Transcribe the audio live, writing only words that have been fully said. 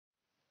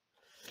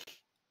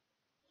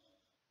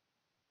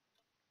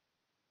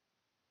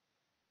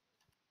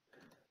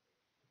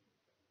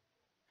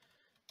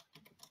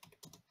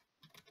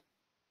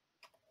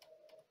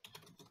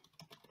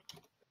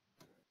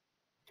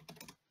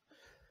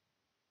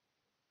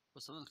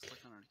someone's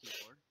clicking on the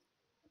keyboard.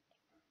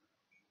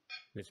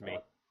 It's me.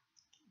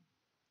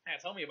 Yeah,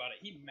 tell me about it.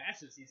 He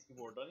mashes his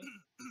keyboard, doesn't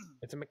he?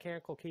 It's a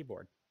mechanical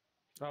keyboard.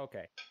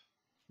 Okay.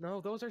 No,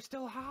 those are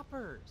still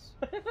hoppers.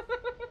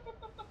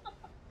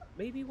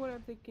 Maybe what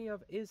I'm thinking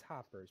of is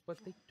hoppers, but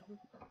they don't.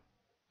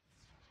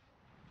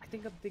 I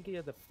think I'm thinking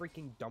of the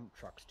freaking dump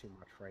trucks too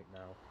much right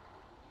now.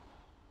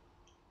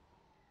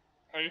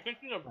 Are you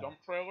thinking of dump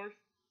trailers?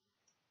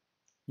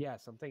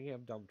 Yes, I'm thinking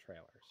of dump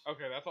trailers.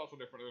 Okay, that's also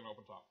different than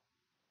open top.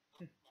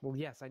 Well,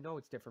 yes, I know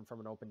it's different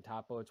from an open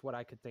top, but it's what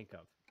I could think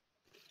of.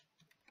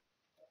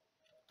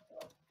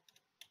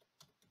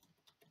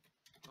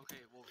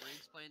 Okay, well,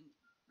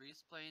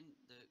 re-explain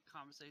the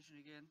conversation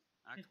again.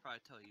 I could probably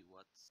tell you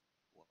what's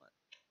what.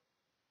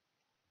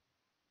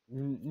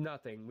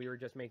 Nothing. We were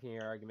just making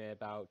an argument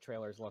about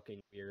trailers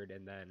looking weird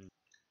and then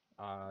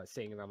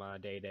seeing them on a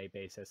day-to-day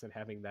basis and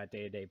having that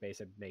day-to-day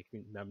basis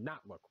making them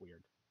not look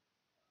weird.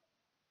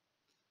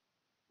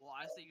 Well,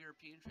 I say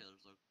European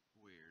trailers look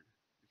weird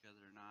because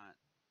they're not.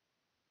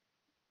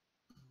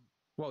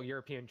 Well,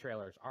 European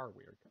trailers are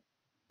weird.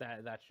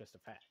 That's just a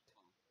fact.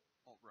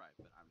 Oh, right,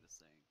 but I'm just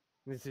saying.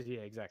 This is,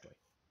 yeah, exactly.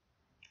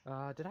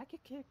 Did I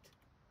get kicked?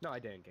 No, I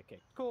didn't get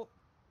kicked. Cool.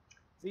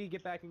 See,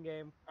 get back in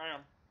game. I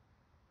am.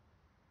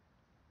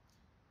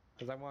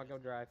 Because I want to go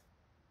drive.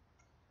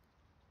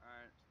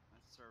 Alright,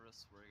 that's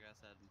service. Where are you guys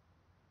heading?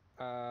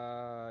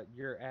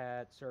 You're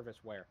at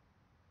service where?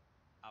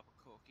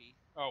 Albuquerque.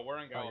 Oh, we're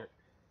in Gallup.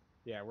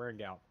 Yeah, we're in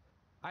Gallup.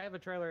 I have a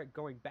trailer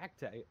going back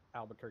to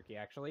Albuquerque,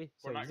 actually.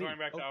 We're not going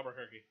back to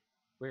Albuquerque.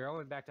 We're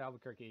going back to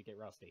Albuquerque to get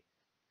Rusty.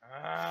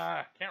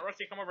 Can't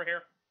Rusty come over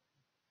here?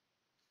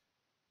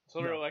 It's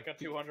literally like a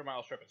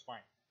 200-mile trip. It's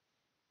fine.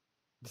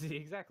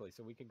 Exactly,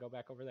 so we can go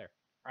back over there.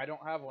 I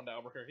don't have one to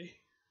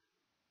Albuquerque.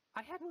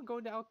 I had one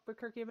going to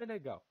Albuquerque a minute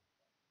ago.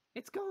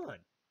 It's gone.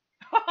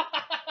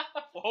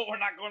 Well, we're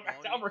not going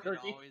back to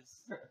Albuquerque.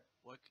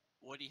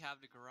 What do you have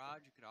in the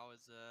garage? You could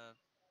always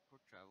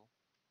quick travel.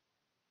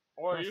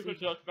 Or you could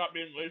just stop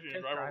being lazy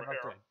and drive over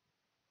here.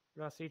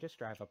 Rusty, just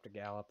drive up to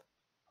Gallup.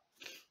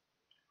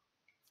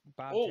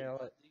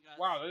 Bobtail it.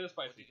 Wow, that is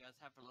spicy. What do you guys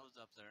have for loads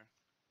up there?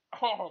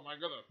 Oh my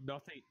goodness.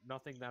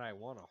 Nothing that I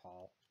want to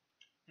haul.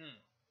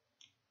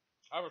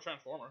 I have a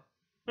transformer.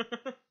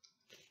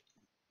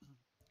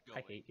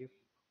 I hate you.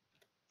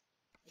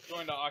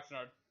 Going to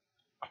Oxnard.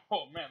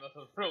 Oh man, this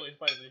is really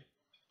spicy.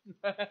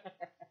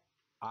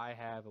 I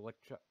have a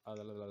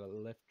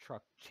lift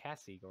truck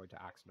chassis going to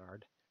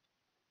Oxnard,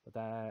 but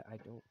that I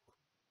don't.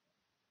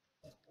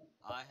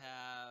 I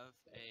have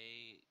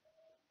a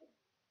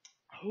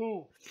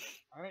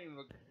I don't even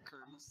look.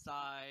 curtain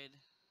side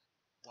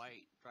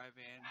white dry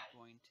van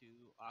going to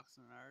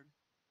Oxnard.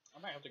 I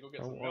might have to go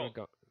get some milk.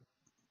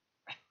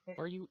 What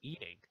are you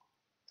eating?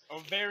 A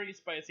very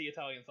spicy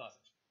Italian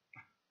sausage.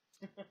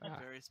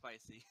 Very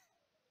spicy.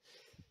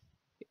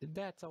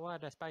 That's a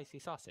lot of spicy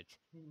sausage.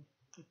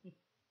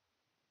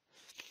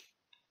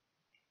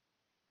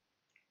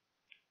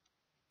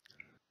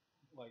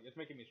 Like, it's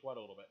making me sweat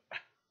a little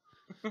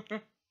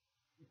bit.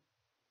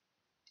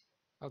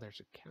 Oh,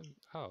 there's a chem.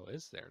 Oh,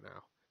 is there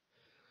now?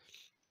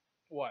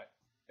 What?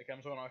 The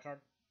chem's on Oxnard?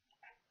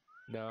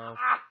 No.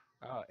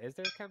 Oh, is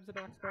there chems in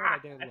Oxnard? I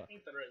didn't look. I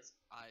think there is.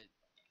 I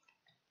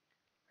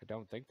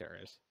don't think there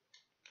is.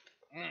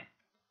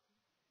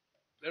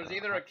 There's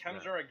either a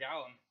chems or a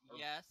gallon.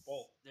 Yes,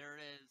 both. there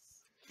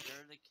is. There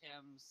are the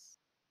chems,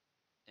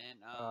 and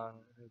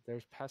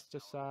there's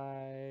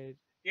pesticide.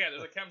 Yeah,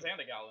 there's a chems and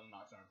a gallon in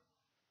Oxnard.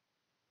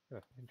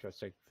 Oh,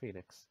 interesting.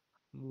 Phoenix.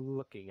 I'm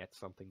looking at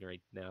something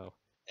right now.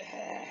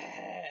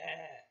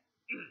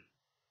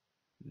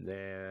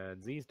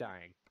 Then Z's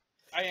dying.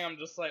 I am,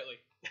 just slightly.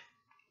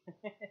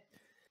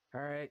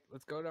 Alright,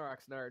 let's go to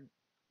Oxnard.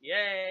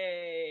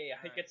 Yay!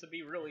 I get to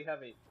be really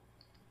heavy.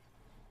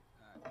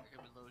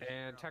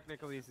 And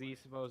technically Z's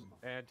supposed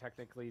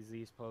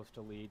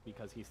to lead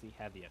because he's the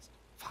heaviest.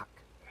 Fuck.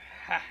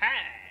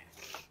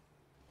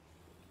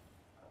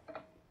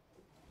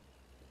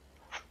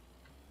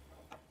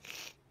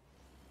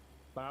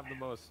 But I'm the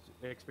most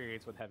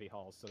experienced with heavy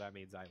hauls, so that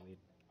means I lead.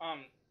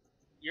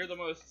 You're the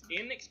most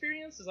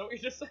inexperienced? Is that what you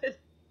just said?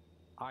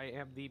 I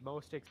am the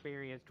most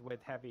experienced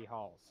with heavy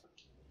hauls.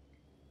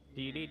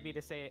 Do you need me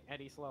to say it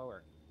any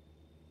slower?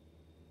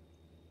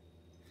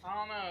 I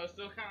don't know, it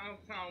still kind of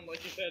sounds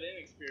like you said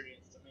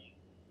inexperienced to me.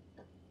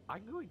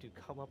 I'm going to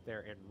come up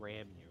there and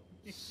ram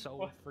you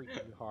so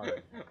freaking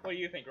hard. What do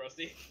you think,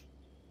 Rusty?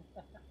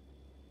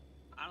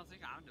 I don't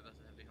think I'm the best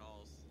at heavy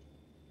hauls.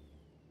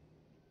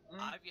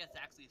 I've yet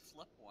to actually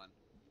flip one.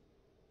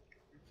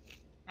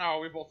 Oh,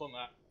 we both done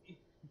that.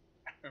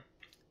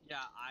 Yeah,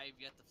 I've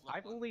yet to flip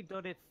I've one. only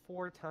done it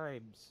 4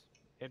 times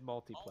in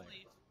multiplayer.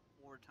 Only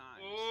 4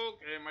 times.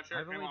 Okay, my chair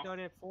I've only done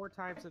it 4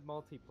 times in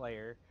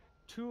multiplayer,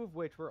 2 of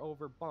which were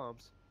over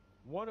bumps,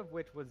 1 of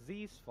which was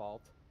Z's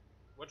fault.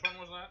 Which one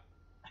was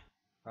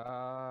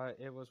that?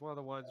 It was one of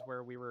the ones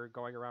where we were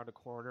going around a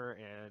corner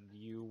and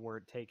you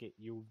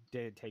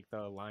didn't take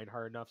the line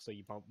hard enough, so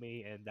you bumped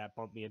me, and that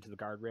bumped me into the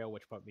guardrail,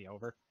 which put me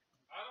over.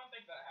 I don't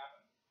think that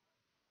happened.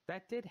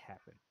 That did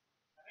happen.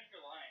 I think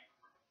you're lying.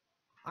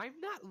 I'm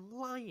not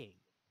lying.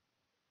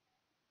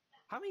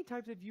 How many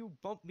times have you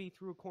bumped me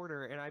through a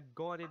corner and I've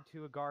gone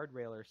into a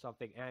guardrail or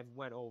something and I've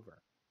went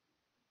over?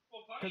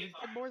 Well, Because plenty it's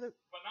of been times, more than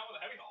but not with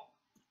a heavy haul.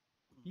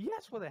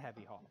 yes with a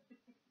heavy haul.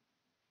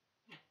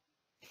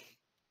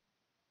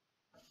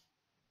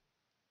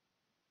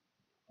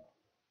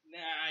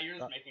 Nah, you're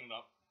just making it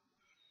up.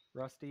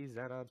 Rusty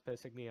Xenon's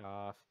pissing me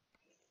off.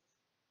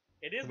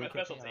 It is Can my we kick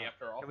him specialty, out?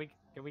 after all.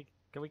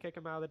 Can we kick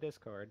him out of the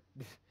Discord?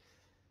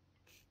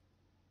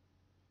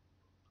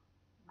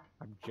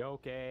 I'm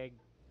joking.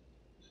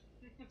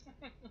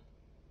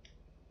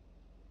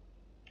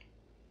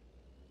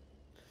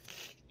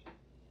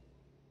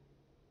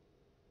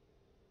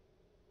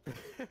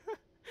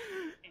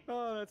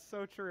 Oh, that's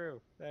so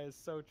true. That is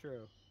so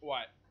true.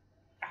 What?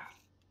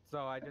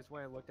 So I just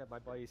went and looked at my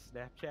buddy's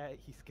Snapchat.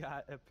 He's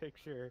got a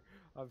picture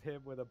of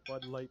him with a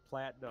Bud Light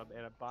Platinum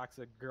and a box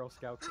of Girl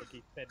Scout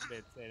cookie Thin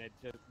Mints, and it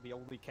just the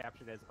only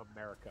caption is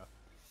America.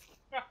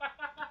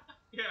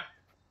 Yeah.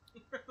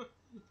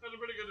 That's a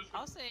pretty good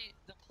I'll description. say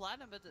the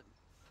platinum isn't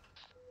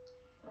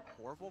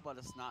horrible, but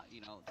it's not,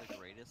 you know, the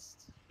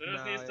greatest. There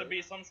just No, needs to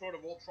be some sort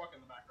of old truck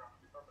in the background.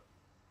 It'd be perfect.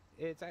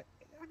 It's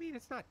I mean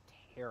it's not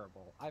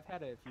terrible. I've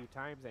had it a few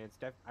times, and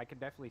I can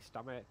definitely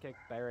stomach kick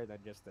better than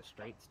just the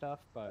straight stuff,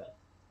 but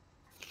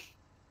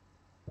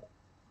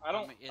I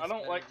don't mean, it's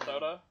like better than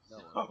soda.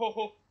 Miller.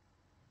 So...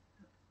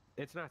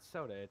 it's not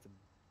soda. It's a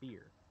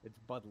beer. It's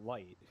Bud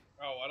Light.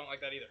 Oh, I don't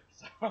like that either.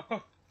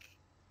 So...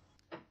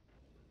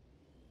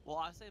 Well,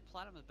 I say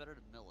platinum is better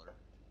than Miller.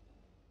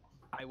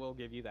 I will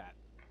give you that.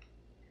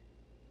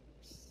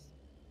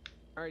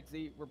 All right,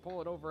 Z, we're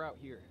pulling over out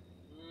here,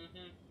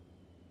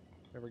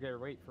 and we're gonna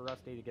wait for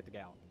Rusty to get the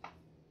gal.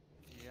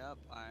 Yep,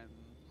 I'm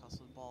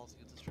hustling balls to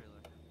get this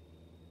trailer.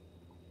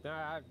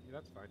 Nah,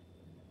 that's fine.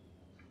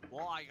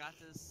 Well, I got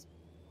this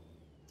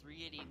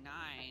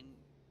 389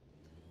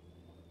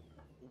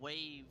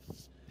 wave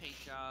paint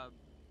job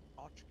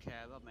ultra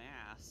cab up my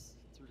ass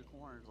through the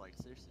corners. Like,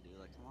 seriously, dude,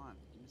 like, come on,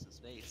 give me some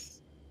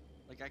space.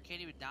 Like, I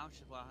can't even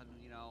downshift while I'm,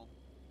 you know,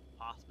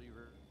 possibly.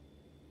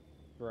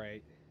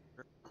 Right.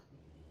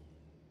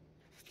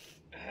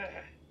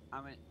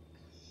 I mean,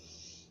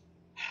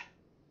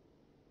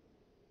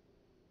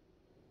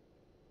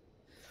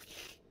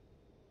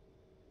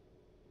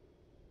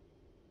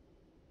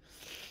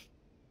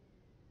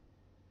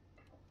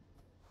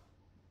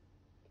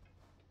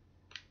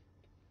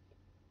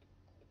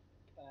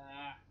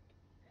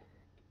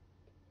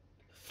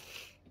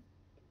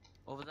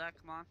 what was that?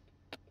 Come on.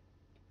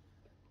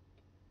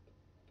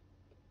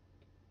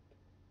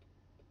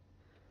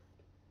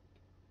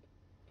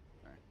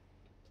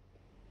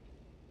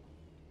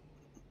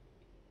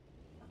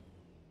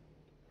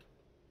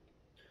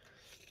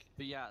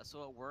 But yeah,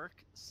 so at work,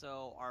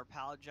 so our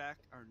pallet jack,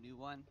 our new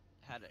one,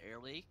 had an air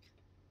leak.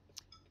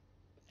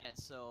 And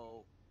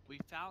so we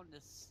found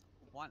this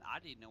one I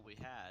didn't know we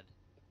had.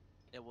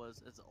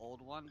 It's an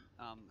old one,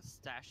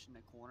 stashed in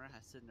the corner,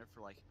 has sitting there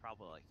for like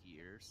probably like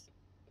years.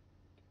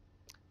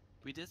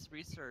 We did some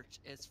research.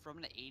 It's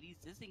from the 80s.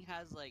 This thing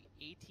has like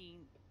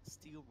 18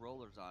 steel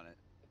rollers on it.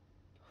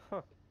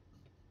 Huh.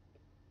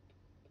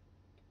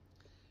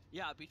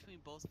 Yeah, between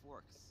both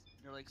forks.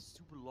 They're like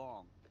super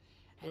long.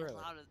 And Really?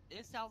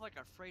 it sounds like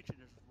a freight train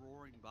just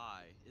roaring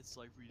by. It's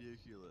like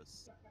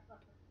ridiculous.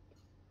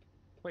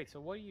 Wait, so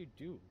what do you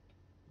do?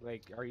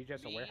 Like, are you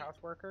just Me? a warehouse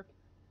worker?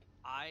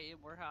 I am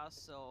warehouse,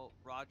 so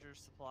Rogers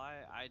Supply.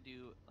 I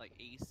do like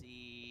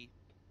AC,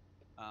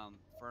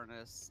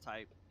 furnace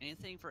type,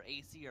 anything for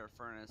AC or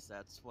furnace.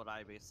 That's what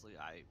I basically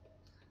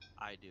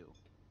I do.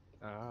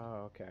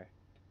 Oh, okay.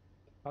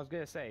 I was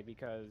gonna say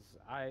because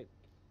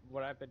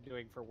what I've been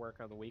doing for work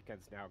on the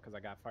weekends now, because I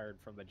got fired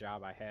from the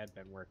job I had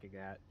been working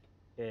at,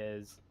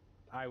 is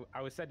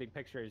I was sending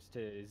pictures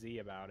to Z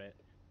about it.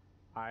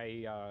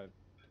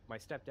 My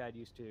stepdad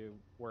used to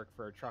work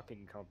for a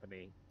trucking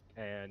company,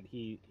 and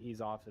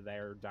he's off of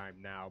their dime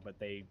now, but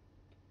they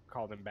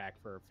called him back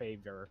for a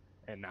favor,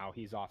 and now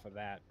he's off of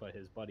that, but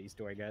his buddy's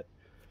doing it.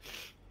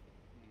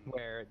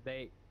 Where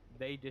they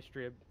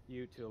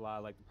distribute to a lot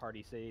of like the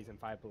Party Cities and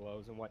Five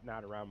Belows and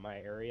whatnot around my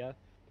area.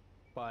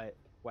 But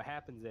what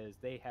happens is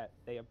they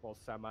have both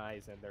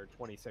semis and their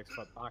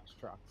 26-foot box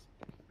trucks.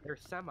 Their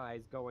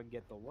semis go and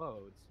get the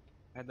loads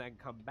and then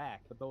come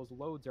back, but those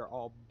loads are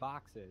all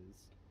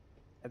boxes,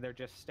 and they're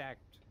just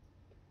stacked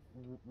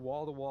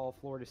wall to wall,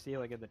 floor to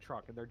ceiling in the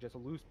truck, and they're just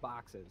loose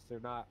boxes. They're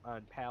not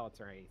on pallets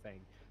or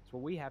anything. So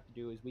what we have to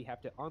do is we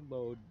have to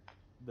unload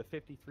the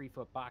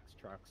 53-foot box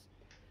trucks,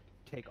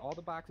 take all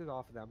the boxes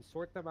off of them,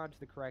 sort them onto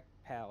the correct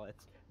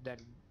pallets, then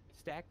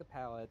stack the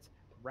pallets,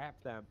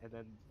 wrap them, and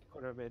then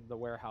put them in the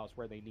warehouse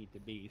where they need to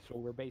be. So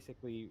we're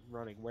basically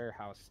running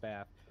warehouse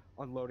staff,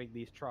 unloading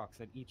these trucks,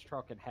 and each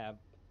truck can have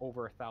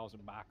over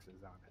 1,000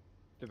 boxes on it,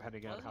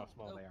 depending on how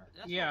small they are.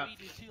 That's Yeah, what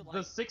we do too. the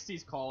Like,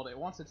 60s called. It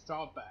wants its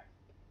job back.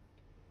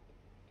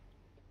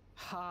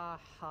 Ha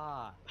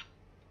ha.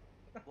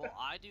 well,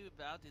 I do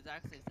about the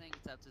exact same thing,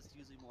 except it's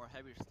usually more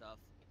heavier stuff.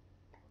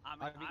 I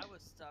mean, I mean- I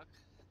was stuck.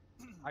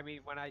 I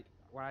mean, when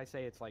when I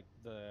say it's like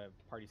the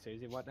Party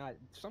City and whatnot,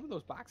 some of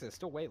those boxes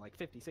still weigh like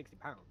 50, 60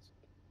 pounds.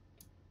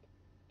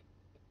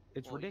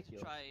 It's Well, you ridiculous.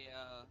 should try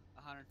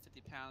a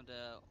 150-pound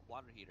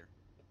water heater.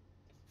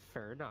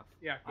 Fair enough.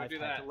 Yeah, go do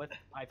that.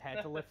 I've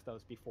had to lift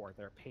those before.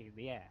 They're a pain in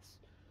the ass.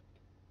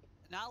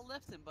 Not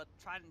lift them, but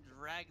try to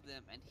drag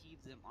them and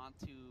heave them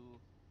onto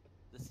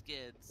the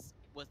skids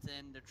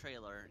within the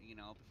trailer, you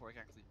know, before you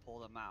can actually pull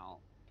them out.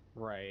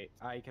 Right.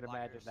 I can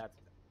imagine Wires.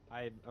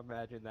 I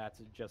imagine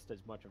that's just as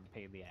much of a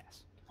pain in the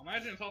ass.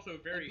 Imagine it's also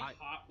very I-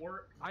 hot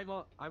work. I'm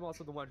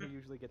also the one who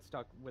usually gets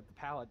stuck with the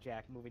pallet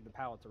jack moving the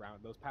pallets around.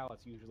 Those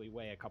pallets usually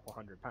weigh a couple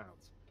 100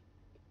 pounds.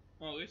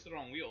 Well, at least they're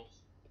on wheels.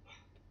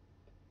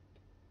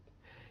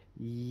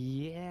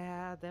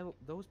 Yeah,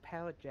 those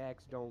pallet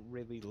jacks don't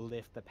really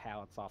lift the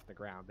pallets off the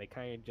ground. They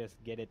kind of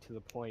just get it to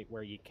the point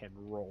where you can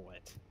roll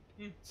it.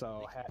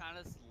 So They kind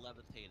of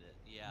levitate it.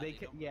 Yeah. they They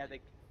can, don't yeah,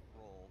 really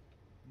roll.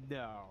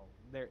 no,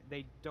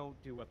 they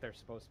don't do what they're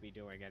supposed to be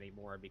doing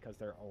anymore because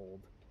they're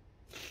old.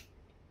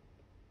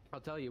 I'll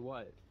tell you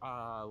what.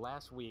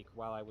 Last week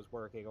while I was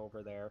working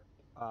over there,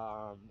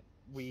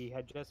 we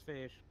had just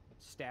finished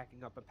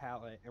stacking up a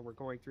pallet, and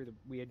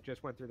we had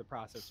just went through the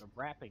process of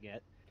wrapping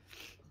it,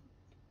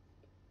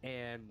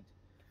 and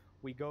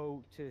I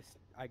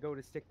go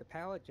to stick the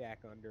pallet jack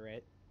under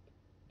it,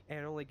 and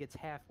it only gets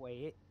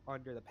halfway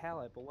under the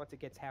pallet. But once it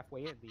gets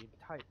halfway in,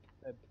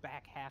 the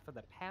back half of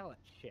the pallet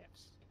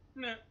shifts.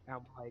 Nah. And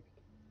I'm like,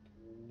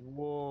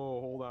 whoa,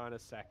 hold on a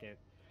second.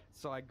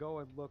 So I go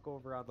and look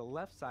over on the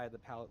left side of the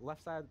pallet.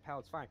 Left side of the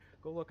pallet's fine.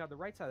 Go look on the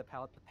right side of the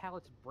pallet. The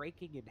pallet's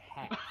breaking in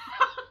half.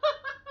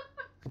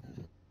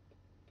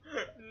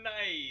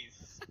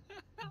 Nice.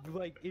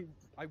 Like,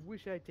 I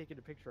wish I had taken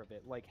a picture of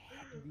it. Like,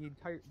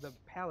 the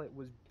pallet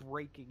was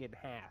breaking in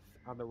half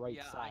on the right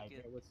Yeah, I side. can-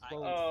 It was I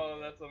slowly. can- Oh, see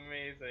it. that's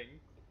amazing.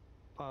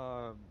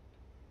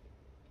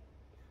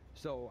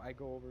 So I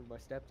go over to my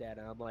stepdad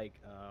and I'm like,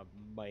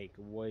 Mike,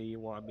 what do you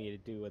want me to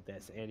do with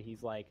this? And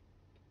he's like,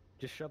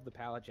 just shove the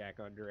pallet jack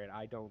under it.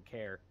 I don't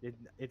care.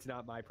 It's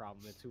not my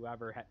problem. It's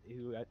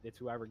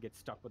whoever gets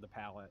stuck with the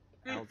pallet.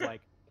 And I was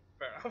like,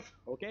 Fair enough.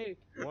 okay,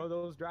 one of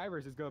those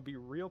drivers is gonna be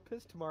real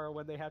pissed tomorrow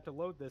when they have to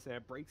load this and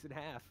it breaks in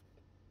half.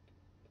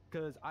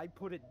 Cause I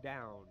put it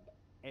down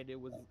and it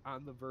was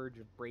on the verge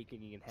of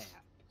breaking in half.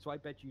 So I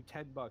bet you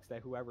 $10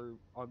 that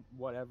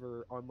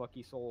whatever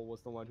unlucky soul was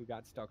the one who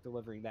got stuck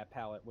delivering that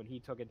pallet, when he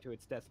took it to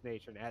its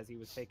destination as he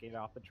was taking it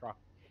off the truck,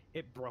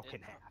 it broke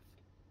in half.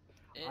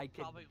 It I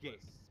can probably get-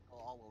 was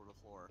all over the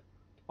floor.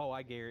 Oh,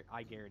 I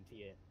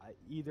guarantee it.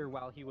 Either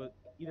while he was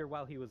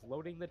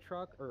loading the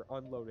truck or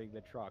unloading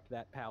the truck,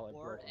 that pallet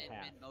Or broke in in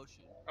half.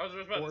 mid-motion. I was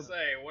just about Or- to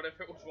say, what if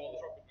it was while the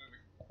truck was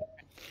moving?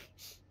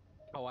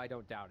 Oh, I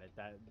don't doubt it.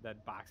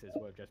 That boxes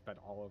would have just been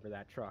all over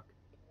that truck.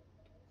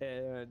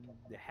 And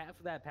half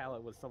of that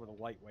pallet was some of the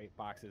lightweight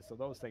boxes, so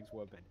those things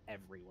would have been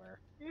everywhere.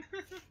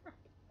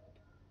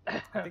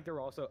 I think there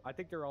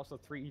were also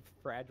 3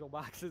 fragile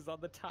boxes on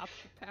the top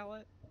of the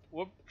pallet.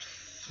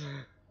 Whoops.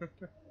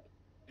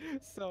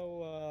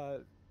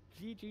 So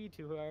GG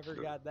to whoever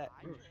got that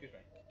Excuse me.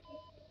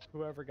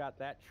 whoever got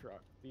that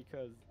truck,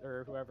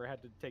 or whoever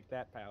had to take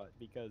that pallet,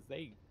 because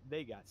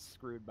they got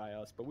screwed by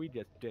us, but we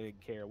just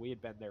didn't care. We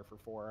had been there for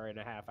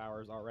 4.5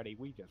 hours already.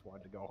 We just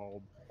wanted to go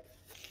home.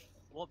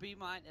 Well, be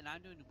mine, and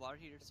I'm doing water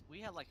heaters. We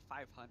had like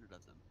 500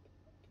 of them.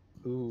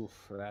 Oof,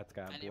 that's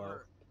gotta And they blow.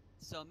 were,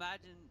 so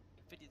imagine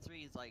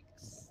 53 is like,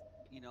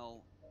 you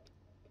know,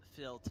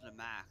 filled to the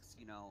max,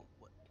 you know,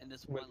 and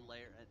this With- one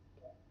layer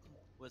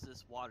was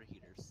this water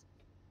heaters.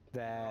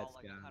 They're all That's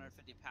like gotta,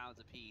 150 pounds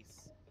a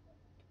piece.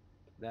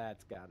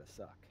 that's gotta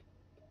suck.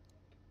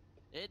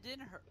 It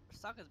didn't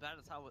suck as bad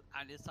as how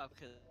I did suck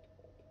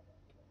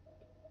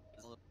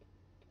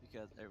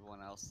because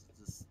everyone else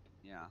just,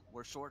 yeah,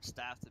 we're short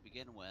staffed to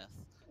begin with,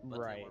 but then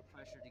Right, we're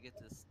pressured to get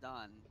this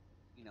done,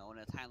 you know, in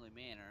a timely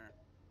manner.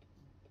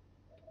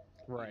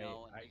 right. You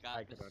know, and they got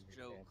I could Mr.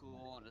 Joe understand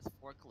Cool on his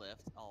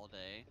forklift all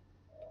day.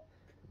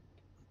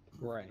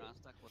 Right. And I'm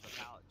stuck with a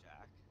pallet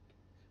jack.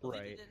 Well,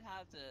 Right. they didn't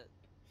have to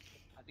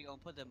go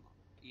and put them,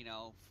 you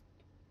know,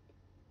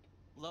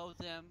 load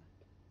them,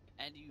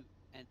 and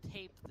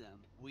tape them.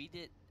 We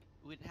didn't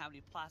have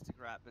any plastic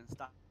wrap and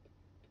stuff.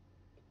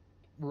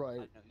 I Right,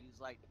 don't know,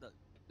 use like the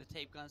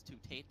tape guns to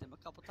tape them a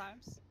couple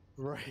times,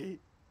 right.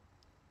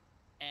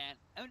 and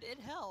it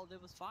held.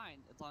 It was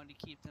fine as long as you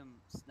keep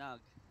them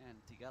snug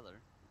and together.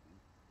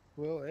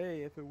 Well,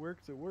 hey, if it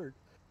works, it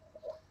works.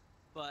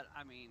 But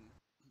I mean,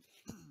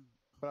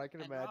 But I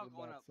can And they're all imagine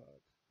going that up.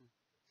 sucks.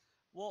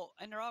 well,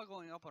 and they're all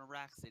going up on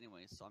racks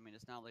anyway. So I mean,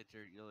 it's not like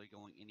they're really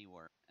going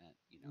anywhere. And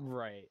you know,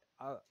 Right.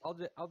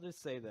 I'll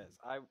just say this.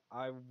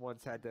 I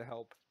once had to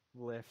help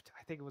lift.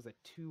 I think it was a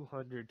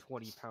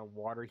 220-pound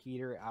water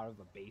heater out of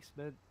the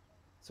basement.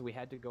 So we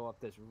had to go up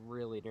this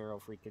really narrow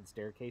freaking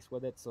staircase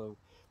with it. So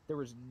there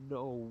was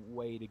no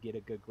way to get a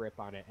good grip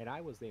on it. And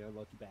I was the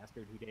unlucky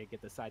bastard who didn't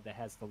get the side that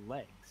has the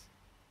legs.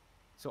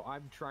 So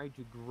I'm trying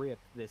to grip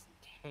this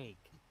tank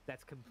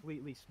that's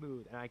completely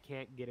smooth, and I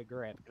can't get a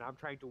grip. And I'm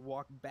trying to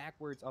walk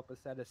backwards up a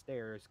set of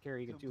stairs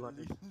carrying a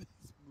 200.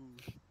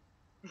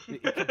 smooth.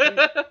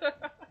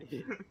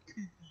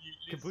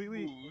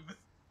 Completely- Smooth.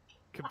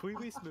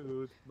 Completely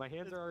smooth. My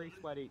hands are already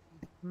sweaty.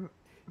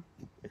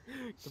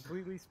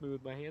 Completely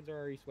smooth. My hands are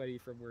already sweaty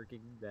from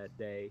working that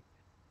day.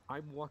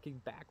 I'm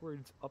walking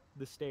backwards up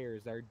the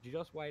stairs that are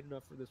just wide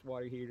enough for this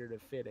water heater to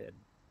fit in.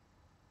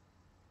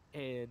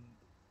 And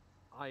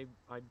I'm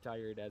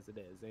tired as it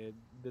is. And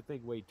the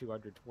thing weighed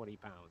 220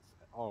 pounds.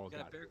 Oh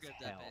Gotta god, bear it was grip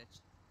that hell. bitch.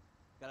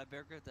 Gotta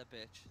bear grip that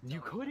bitch. You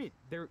Tell her. couldn't.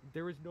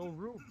 There was no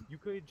room. You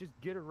couldn't just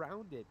get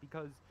around it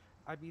because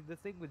I mean the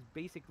thing was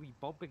basically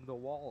bumping the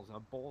walls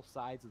on both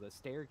sides of the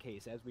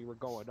staircase as we were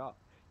going up.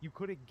 You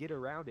couldn't get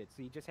around it,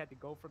 so you just had to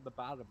go from the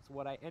bottom. So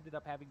what I ended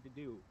up having to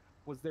do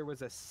was there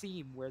was a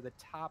seam where the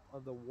top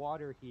of the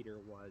water heater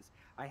was.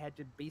 I had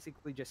to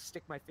basically just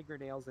stick my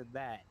fingernails in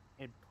that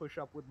and push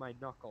up with my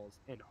knuckles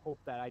and hope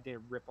that I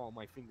didn't rip all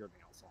my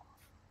fingernails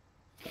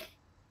off.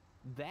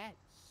 That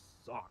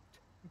sucked.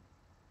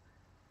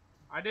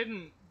 I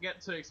didn't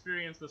get to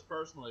experience this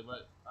personally,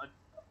 but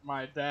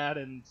my dad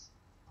and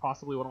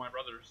possibly one of my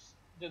brothers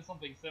did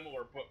something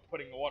similar,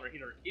 putting the water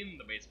heater in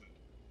the basement.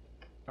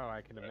 Oh,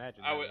 I can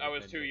imagine. I that would was have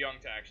been too just- young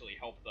to actually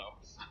help though,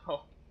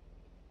 so.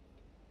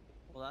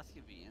 Well, that's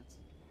convenient.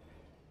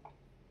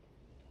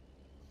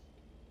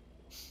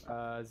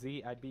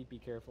 Z, I'd be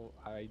careful.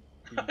 I'd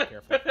be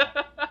careful.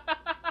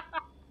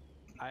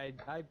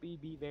 I'd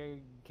be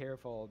very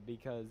careful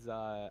because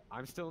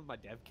I'm still in my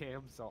dev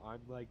cam, so I'm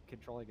like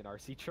controlling an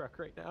RC truck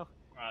right now.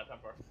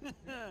 Temper.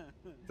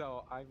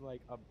 So I'm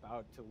like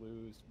about to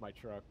lose my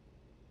truck.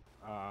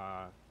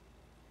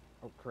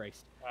 Oh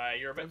Christ.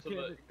 You're a bit to the.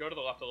 Okay. Go to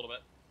the left a little bit.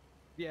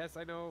 Yes,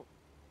 I know.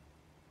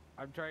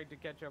 I'm trying to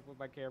catch up with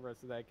my camera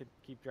so that I can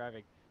keep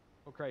driving.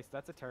 Oh Christ,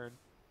 that's a turn.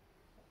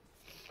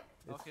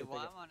 It's Okay, the well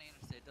thing- I'm on the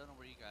interstate. Don't know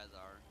where you guys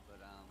are,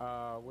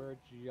 but we're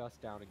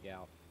just down in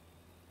Gallup.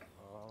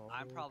 Oh.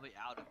 I'm probably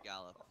out of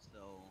Gallup,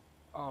 so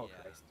Oh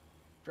yeah. Christ.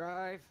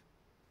 Drive.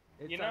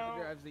 It's You time know-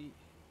 to drive Z.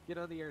 Get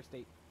on the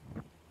interstate.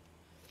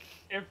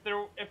 If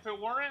it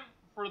weren't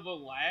for the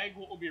lag,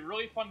 what would be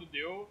really fun to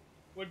do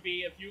would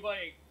be if you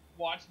like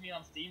watched me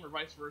on Steam or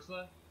vice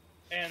versa,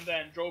 and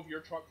then drove your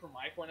truck from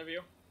my point of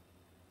view.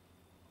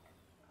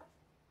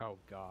 Oh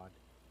God.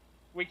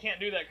 We can't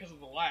do that because of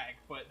the lag,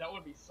 but that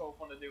would be so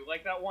fun to do.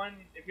 Like that one,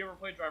 if you ever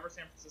played Driver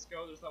San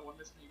Francisco, there's that one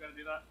mission you gotta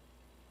do that.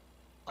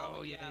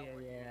 Oh, yeah,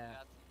 where you yeah.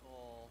 got the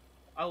whole,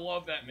 I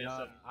love that mission.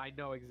 Yeah, I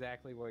know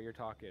exactly what you're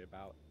talking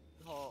about.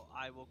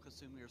 I will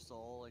consume your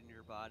soul and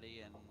your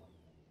body, and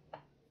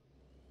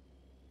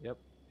Yep.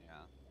 yeah.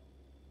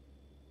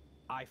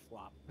 I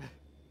flop.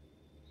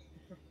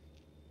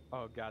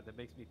 Oh God, that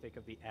makes me think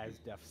of the As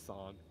Def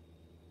song.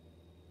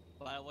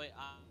 By the way,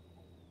 I'm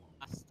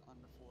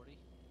under 40.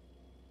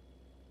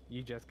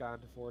 You just got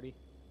into 40?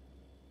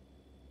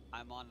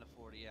 I'm on the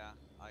 40. Yeah,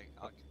 I'll get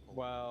pulled.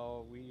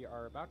 Well, we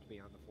are about to be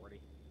on the 40.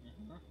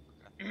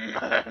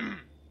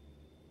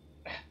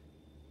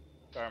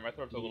 Sorry, my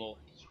throat's a little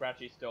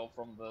scratchy still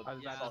from the I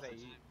was Yeah, about to say,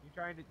 sausage.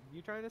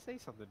 you trying to say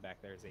something back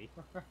there, Z?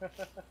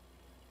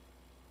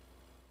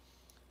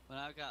 When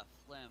I got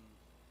phlegm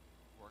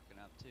working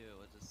up too,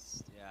 it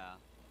just yeah.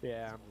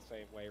 Yeah, I'm the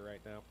same way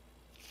right now.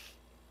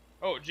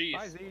 Oh jeez.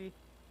 Bye, Z.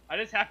 I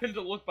just happened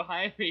to look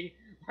behind me.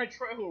 My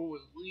trailer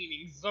was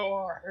leaning so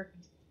hard.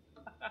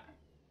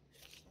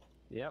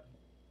 Yep.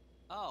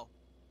 Oh,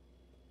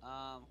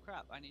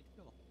 crap! I need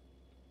fuel.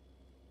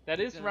 That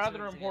is Because rather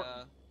there's a,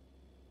 important.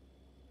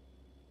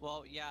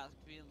 well, yeah,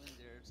 conveniently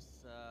there's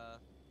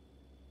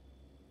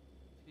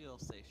fuel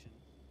station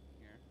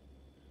here.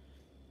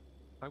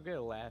 I'm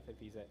gonna laugh if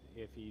he's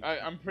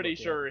I'm pretty looking at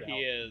sure the he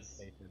Alpine is.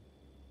 station.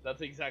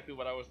 That's exactly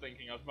what I was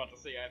thinking. I was about to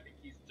say, I think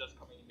he's just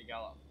coming into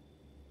Gallup.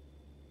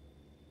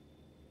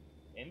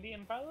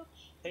 Indian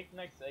pilots? Take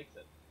next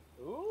exit.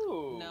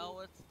 Ooh.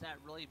 No, it's that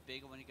really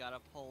big one you gotta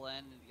pull in,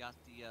 and you got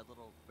the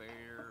little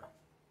barrier.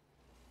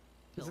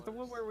 Is it the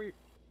one pillars. where we?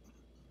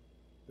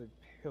 The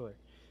pillar.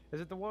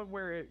 Is it the one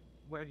where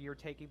when you're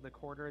taking the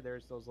corner,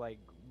 there's those like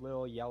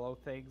little yellow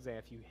things, and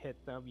if you hit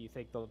them, you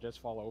think they'll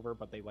just fall over,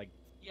 but they like.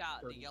 Yeah,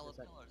 the 30%. yellow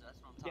pillars. That's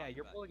what I'm talking Yeah,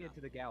 you're about. pulling yeah.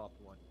 into the Gallup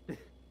one.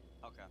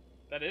 Okay.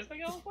 That is the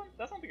Gallup one?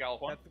 That's not the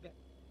Gallup one. That's the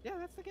yeah,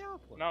 that's the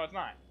Gallup one. No, it's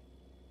not.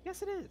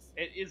 Yes, it is.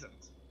 It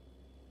isn't.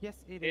 Yes,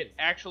 it is. It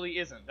actually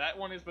isn't. That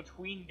one is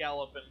between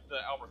Gallup and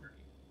Albuquerque.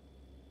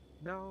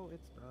 No,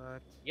 it's not.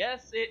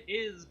 Yes, it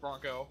is,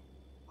 Bronco.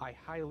 I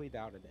highly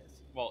doubt it is.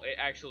 Well, it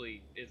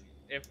actually isn't.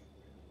 If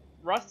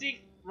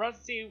Rusty,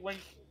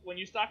 when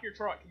you stop your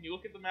truck, can you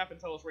look at the map and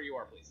tell us where you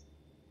are, please?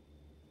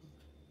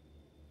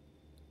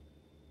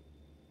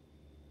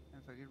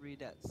 If I could read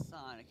that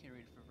sign, I can't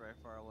read it from very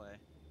far away.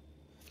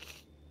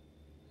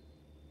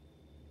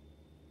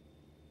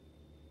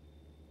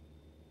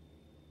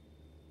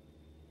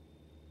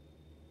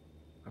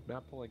 I'm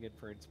not pulling in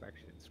for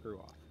inspection. Screw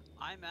off.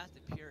 I'm at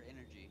the Pure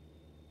Energy.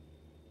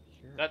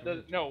 Sure. That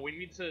does no. We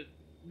need to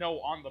know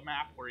on the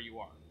map where you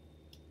are.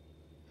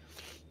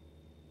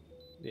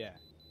 Yeah.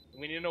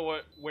 We need to know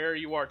where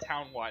you are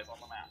town-wise on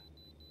the map.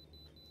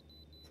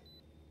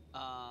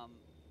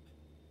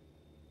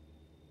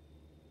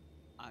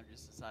 I'm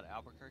just inside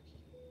Albuquerque.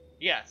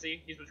 Yeah,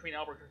 see, he's between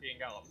Albuquerque and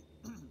Gallup.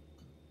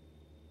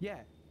 Yeah,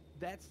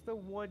 that's the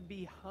one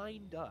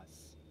behind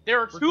us. There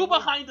are We're two going-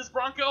 behind us,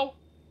 Bronco.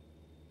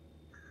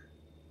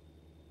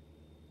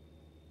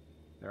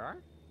 There are?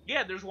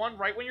 Yeah, there's one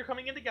right when you're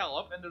coming into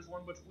Gallup, and there's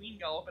one between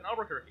Gallup and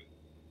Albuquerque.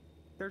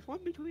 There's one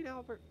between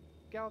Gallup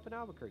and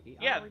Albuquerque.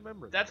 I Yeah, don't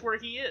remember. That's that. where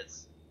he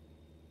is.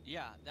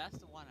 Yeah, that's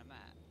the one I'm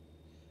at.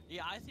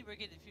 Yeah, I think we're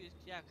getting confused.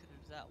 Yeah, because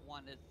there's that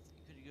one. It's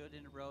because you go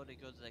down the road,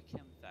 it goes to the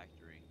Kim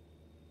factory.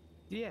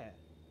 Yeah.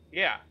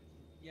 Yeah.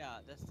 Yeah,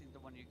 that's the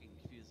one you're getting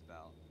confused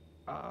about.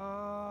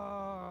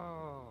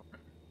 Oh.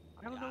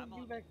 I don't Yeah, know I'm New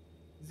on- Mexico.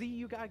 Z,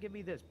 you gotta give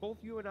me this. Both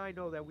you and I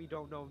know that we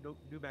don't know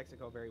New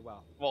Mexico very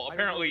well. Well, I don't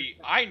know apparently,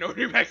 New I know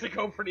New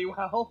Mexico pretty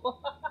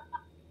well.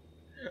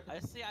 I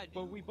see. I do.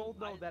 But we both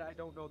know I- that I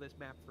don't know this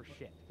map for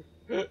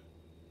shit.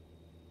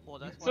 Well,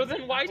 that's So I then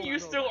said why I do don't you know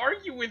still that.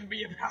 argue with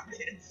me about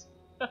it?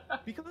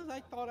 Because I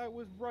thought I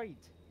was right.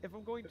 If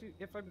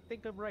I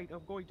think I'm right,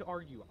 I'm going to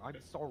argue. I'm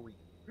sorry.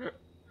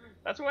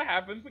 That's what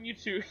happens when you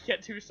two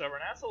get two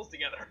stubborn assholes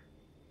together.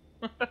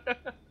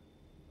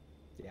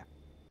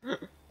 Well, if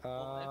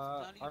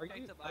none of you are picked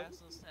you? up, I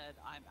also said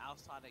I'm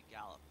outside of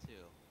Gallup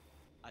too.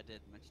 I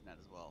did mention that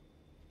as well.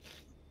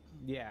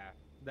 Yeah,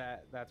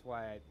 that's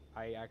why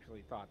I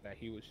actually thought that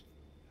he was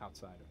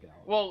outside of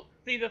Gallup. Well,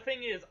 see, the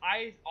thing is,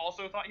 I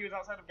also thought he was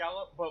outside of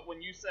Gallup, but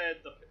when you said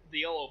the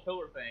yellow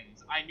pillar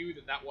things, I knew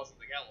that that wasn't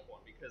the Gallup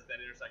one, because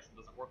that intersection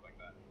doesn't work like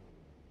that.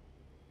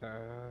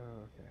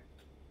 Okay.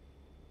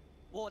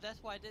 Well,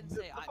 that's why I didn't The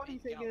say I'm funny in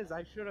thing Gallup. is,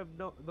 I should have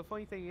known. The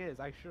funny thing is,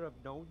 I should have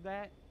known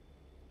that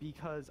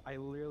because I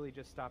literally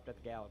just stopped at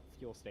the Gallup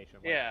fuel station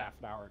like Yeah. half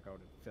an hour ago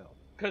to fill.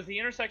 Because the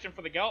intersection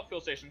for the Gallup fuel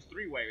station is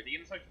three-way, the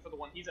intersection for the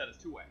one he's at is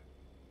two-way.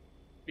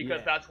 Because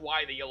Yeah. that's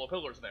why the yellow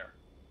pillar's there.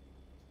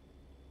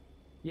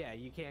 Yeah,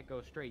 you can't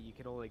go straight. You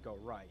can only go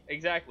right.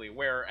 Exactly,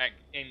 where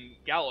in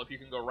Gallup you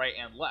can go right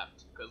and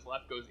left, because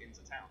left goes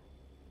into town.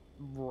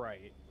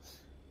 Right.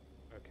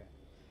 Okay.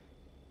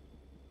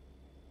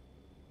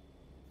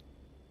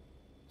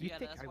 You Yeah,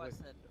 think that's I why I would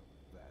said. know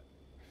that?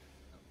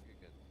 Oh, you're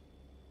good.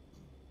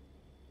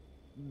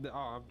 No,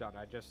 I'm done.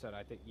 I just said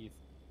I think you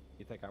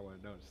think I would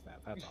have noticed that.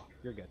 That's all.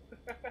 You're good.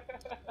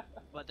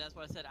 But that's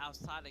why I said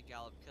outside of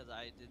Gallup because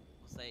I didn't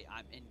say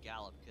I'm in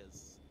Gallup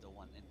because the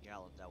one in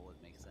Gallup that would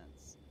make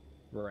sense.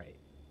 Right.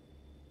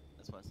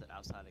 That's why I said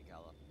outside of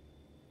Gallup.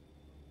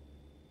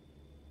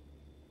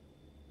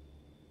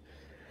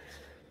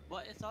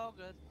 But it's all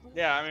good.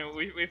 Yeah, I mean,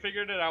 we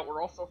figured it out,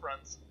 we're all still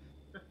friends.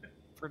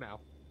 For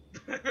now.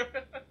 If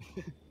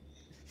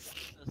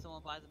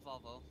someone buys a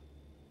Volvo,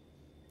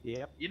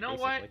 Yep. You know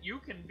basically. what? You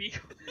can be.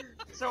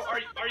 So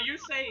are you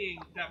saying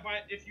that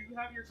if you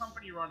have your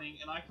company running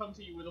and I come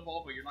to you with a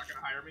Volvo, you're not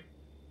gonna hire me?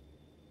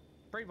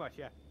 Pretty much,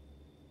 yeah.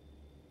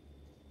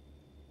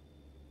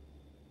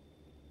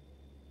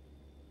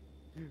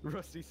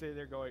 Rusty say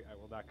they're going. I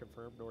will not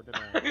confirm nor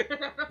deny.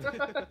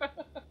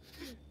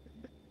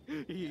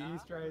 Yeah.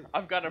 He's trying.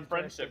 I've got a He's trying to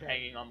friendship say-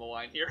 hanging on the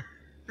line here.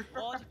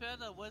 well, it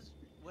depends on which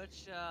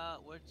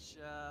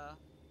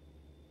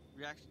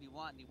reaction you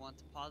want. Do you want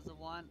the positive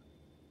one,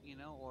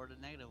 or the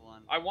negative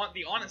one? I want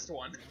the honest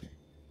one.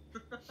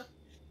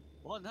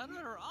 Well, none of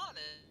them are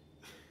honest.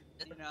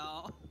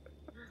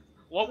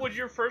 What would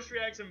your first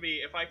reaction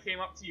be if I came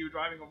up to you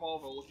driving a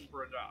Volvo looking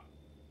for a job?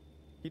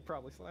 He'd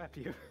probably slap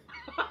you.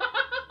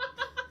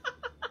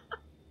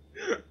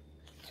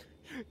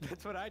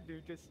 That's what I'd do.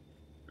 Just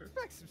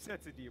make some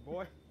sense into you,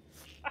 boy.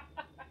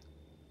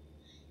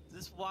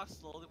 Just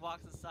slowly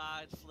walks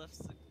aside,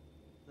 flips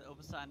the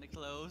open sign to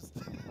closed,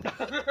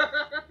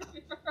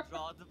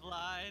 draws the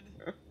blind,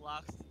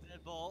 locks the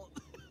deadbolt,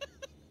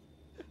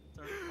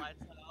 turns the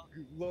lights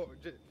out,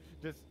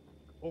 Just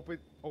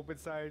open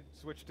side,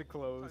 switch to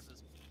car close.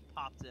 just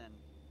popped in.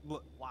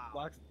 Look,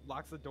 Wow.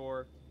 locks the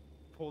door,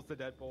 pulls the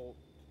deadbolt,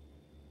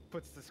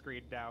 puts the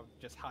screen down,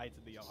 just hides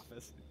in the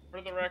office.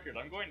 For the record,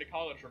 I'm going to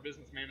college for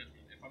business management.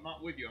 If I'm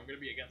not with you, I'm going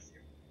to be against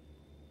you.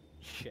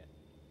 Shit.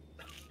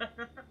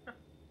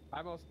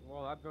 I'm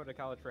going to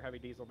college for heavy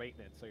diesel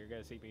maintenance, so you're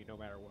gonna see me no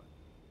matter what.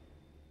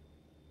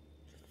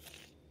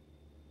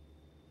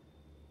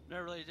 No,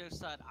 really, just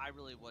said I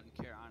really wouldn't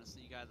care.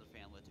 Honestly, you guys are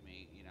family to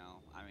me.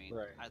 I mean,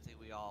 Right. I think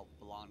we all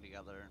belong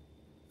together.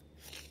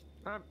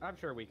 I'm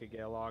sure we could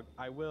get along.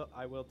 I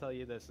will tell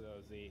you this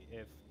though, Z.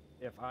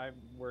 If I'm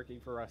working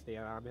for Rusty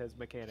and I'm his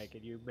mechanic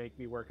and you make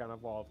me work on a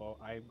Volvo,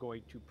 I am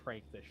going to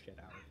prank this shit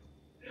out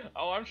of you.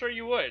 Oh, I'm sure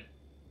you would.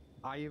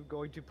 I am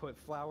going to put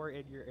flour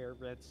in your air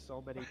vents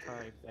so many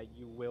times that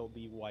you will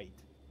be white.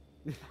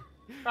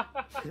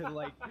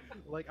 like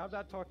I'm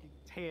not talking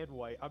tan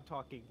white. I'm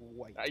talking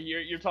white.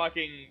 You're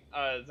talking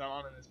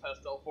Xenon in his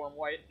pastel form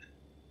white.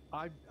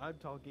 I'm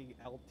talking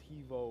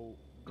Altivo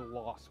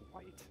gloss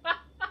white.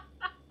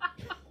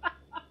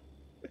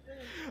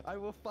 I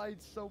will find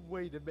some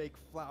way to make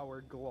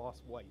flour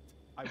gloss white.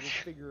 I will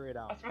figure it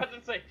I out. was about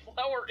to say,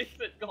 flour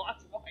isn't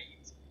gloss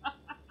white.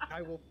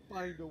 I will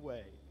find a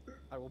way.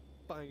 I will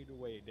find a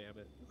way, damn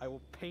it. I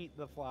will paint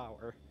the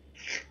flour.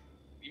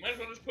 You might as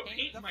well just put Paint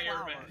paint the in my air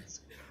flower.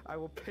 vents. I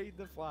will paint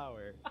the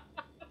flour.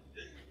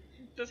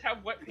 Just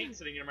have wet paint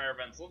sitting in my air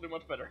vents. It'll do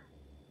much better.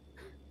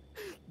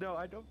 No,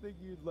 I don't think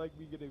you'd like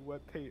me getting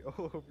wet paint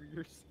all over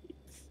your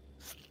seats.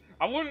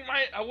 I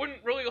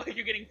wouldn't really like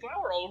you getting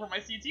flour all over my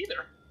seats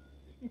either.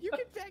 You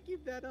can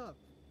vacuum that up.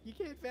 You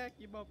can't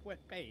vacuum up wet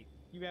paint.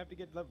 You'd have to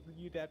get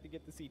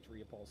the seats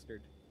reupholstered.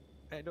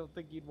 I don't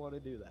think you'd want to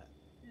do that.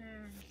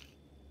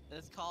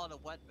 Let's call it a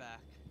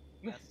wetback.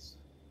 That's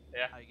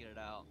Yeah. how you get it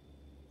out.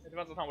 It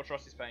depends on how much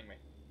Rusty's paying me.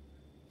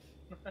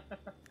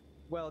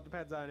 Well, it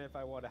depends on if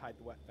I want to hide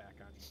the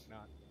wetback on you or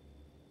not.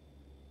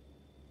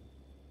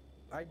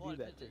 I'd Well, do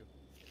that too.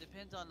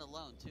 Depends on the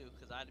loan too,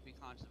 because I had to be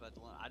conscious about the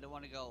loan. I don't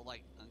want to go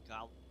like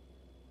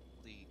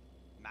ungodly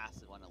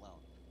massive on the loan.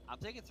 I'm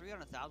thinking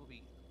 300,000 would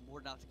be more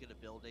than enough to get a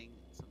building,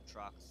 some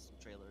trucks, some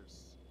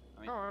trailers.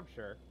 I mean, Oh, I'm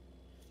sure.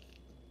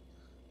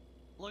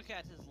 look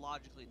at this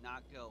logically,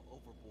 not go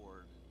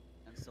overboard,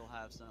 and still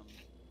have some.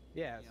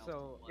 Yeah, you know,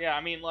 so Yeah,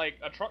 I mean, like,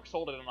 a truck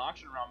sold at an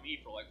auction around me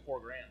for like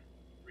 $4 grand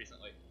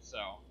recently.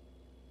 So,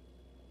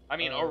 I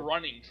mean, a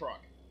running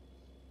truck.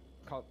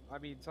 I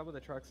mean, some of the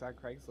trucks on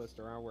Craigslist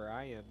around where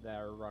I am that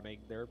are running,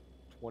 they're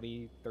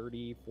 20,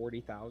 30,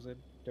 40,000,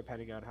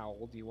 depending on how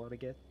old you want to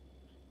get.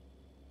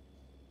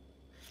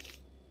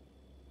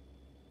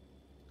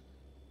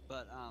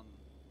 But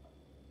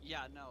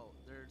yeah, no,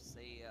 there's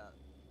a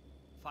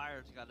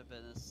fire's got a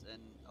business in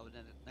over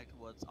the neck of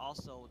the woods.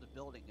 Also, the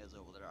building is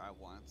over there. I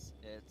once.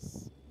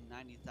 It's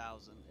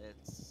 90,000.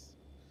 It's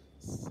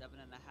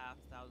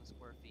 7,500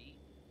 square feet.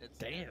 It's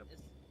Damn.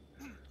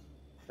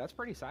 That's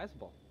pretty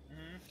sizable.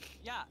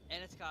 Yeah,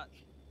 and it's got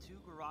 2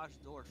 garage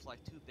doors,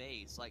 like 2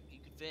 bays. Like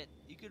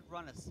you could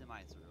run a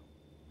semi through.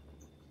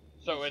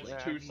 So it's Yeah,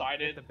 I mean,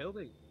 two-sided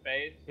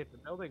bays. If the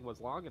building was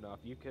long enough,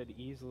 you could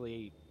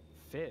easily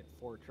fit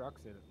 4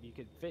 trucks in it. You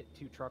could fit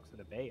 2 trucks in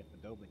a bay if the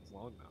building's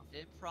long enough.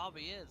 It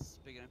probably is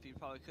big enough. You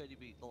probably could. You'd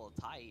be a little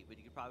tight, but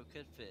you probably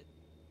could fit.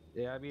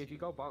 Yeah, I mean, if you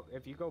go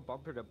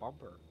bumper to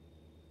bumper.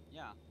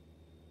 Yeah.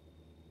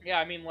 Yeah,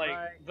 I mean, like,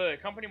 Right. the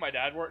company my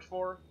dad works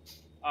for,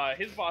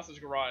 his boss's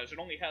garage, it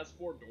only has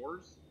 4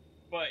 doors,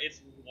 but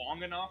it's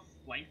long enough,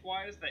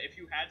 lengthwise, that if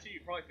you had to,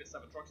 you'd probably fit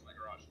 7 trucks in that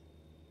garage.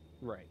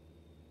 Right.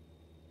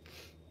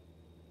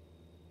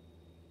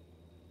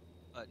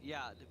 But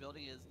yeah, the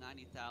building is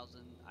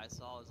 90,000. I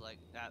saw it was like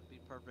that'd be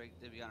perfect.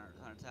 It'd be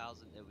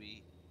 100,000. It'd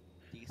be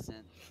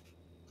decent.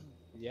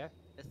 Yeah.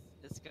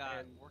 It's got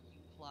And- working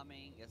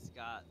plumbing. It's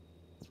got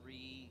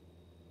 3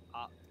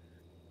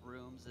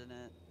 rooms in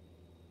it.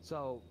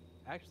 So,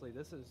 actually,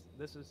 this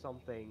is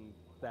something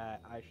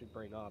that I should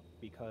bring up,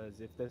 because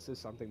if this is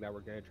something that we're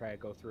going to try to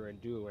go through and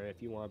do, and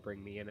if you want to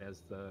bring me in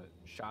as the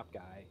shop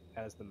guy,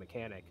 as the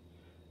mechanic,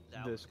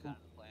 That the was school. kind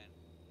of the plan.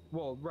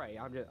 Well, right.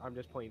 I'm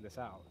just pointing this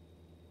out.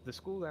 The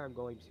school that I'm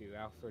going to,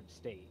 Alfred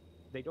State,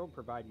 they don't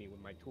provide me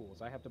with my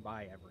tools. I have to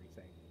buy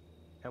everything.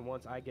 And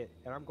once I get,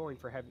 and I'm going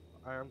for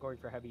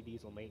heavy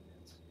diesel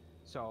maintenance.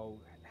 So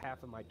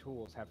half of my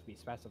tools have to be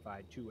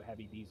specified to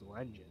heavy diesel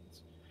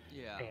engines.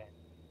 Yeah.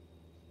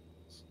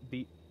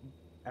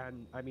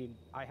 And I mean,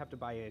 I have to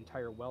buy an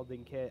entire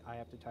welding kit. I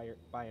have to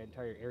buy an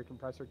entire air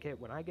compressor kit.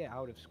 When I get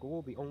out of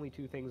school, the only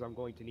 2 things I'm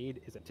going to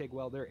need is a TIG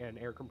welder and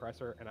an air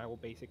compressor, and I will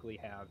basically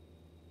have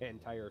an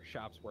entire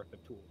shop's worth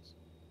of tools.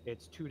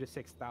 It's $2,000 to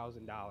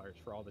 $6,000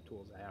 for all the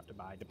tools I have to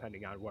buy,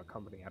 depending on what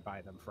company I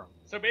buy them from.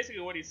 So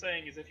basically what he's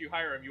saying is if you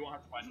hire him, you won't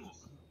have to buy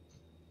tools.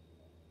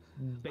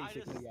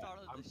 Basically, I just yeah.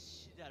 startled the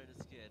shit out of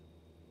this kid.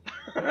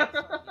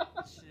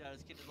 The shit out of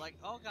this kid. It's like,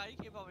 oh god, you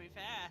came up me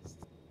fast.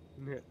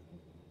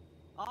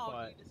 Oh,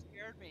 But- you just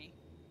scared me.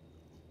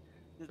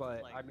 It's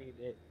But like, I mean,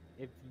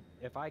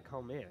 if I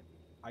come in,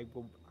 I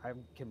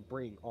can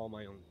bring all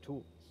my own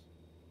tools.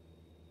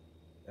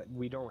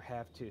 We don't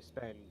have to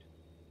spend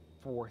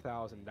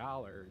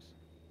 $4,000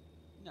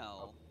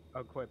 no.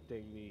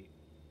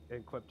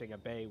 equipping a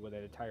bay with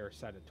an entire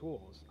set of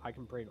tools. I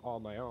can bring all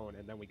my own,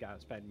 and then we gotta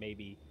spend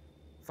maybe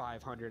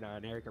 $500 on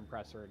an air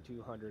compressor and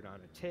 $200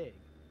 on a TIG,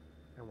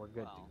 and we're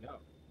good Wow. to go.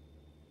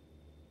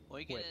 Well,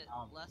 you get Wait, it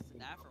less than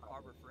that for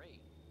Harbor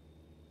Freight.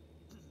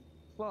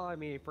 Well, I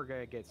mean, if we're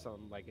gonna get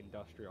some like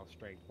industrial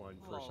strength one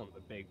for some Well-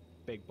 of the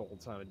big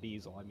bolts on a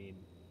diesel, I mean,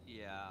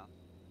 Yeah.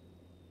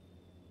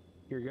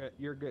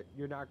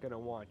 you're not gonna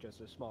want just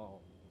a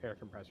small air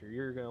compressor.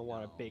 You're gonna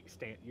want No. a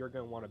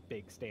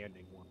big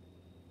standing one.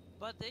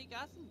 But they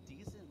got some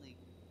decently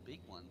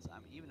big ones. I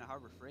mean, even at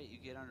Harbor Freight, you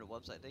get on their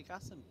website, they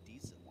got some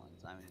decent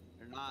ones. I mean,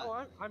 they're not.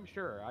 Oh, I'm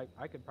sure.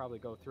 I could probably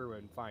go through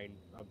and find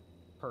a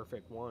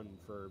perfect one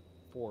for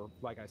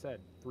like I said,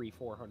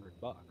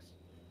 $300-400.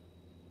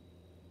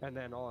 And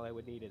then all I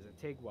would need is a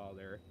TIG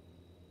welder,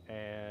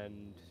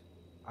 and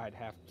I'd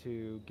have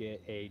to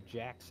get a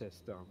jack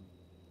system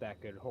that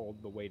could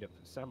hold the weight of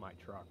a semi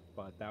truck,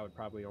 but that would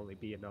probably only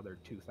be another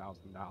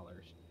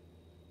 $2,000.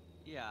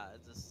 Yeah,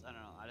 it's just, I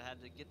don't know. I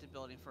had to get the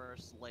building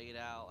first, lay it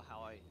out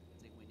how I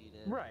think we need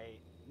it. Right.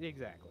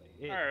 Exactly.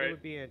 It Alright.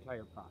 would be an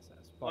entire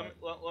process. But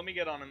Let me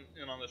get in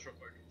on this real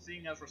quick.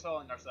 Seeing as we're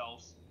selling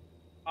ourselves,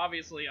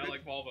 obviously I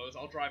like Volvos.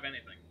 I'll drive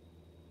anything.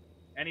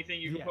 Anything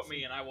you can Yes, put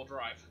me in, I will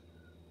drive.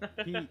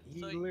 he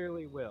So-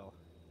 literally will.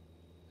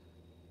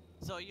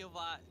 So you'll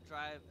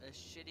drive a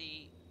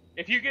shitty.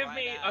 If you give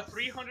me a Right-ass.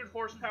 300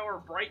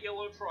 horsepower bright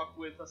yellow truck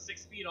with a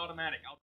 6-speed automatic, I'll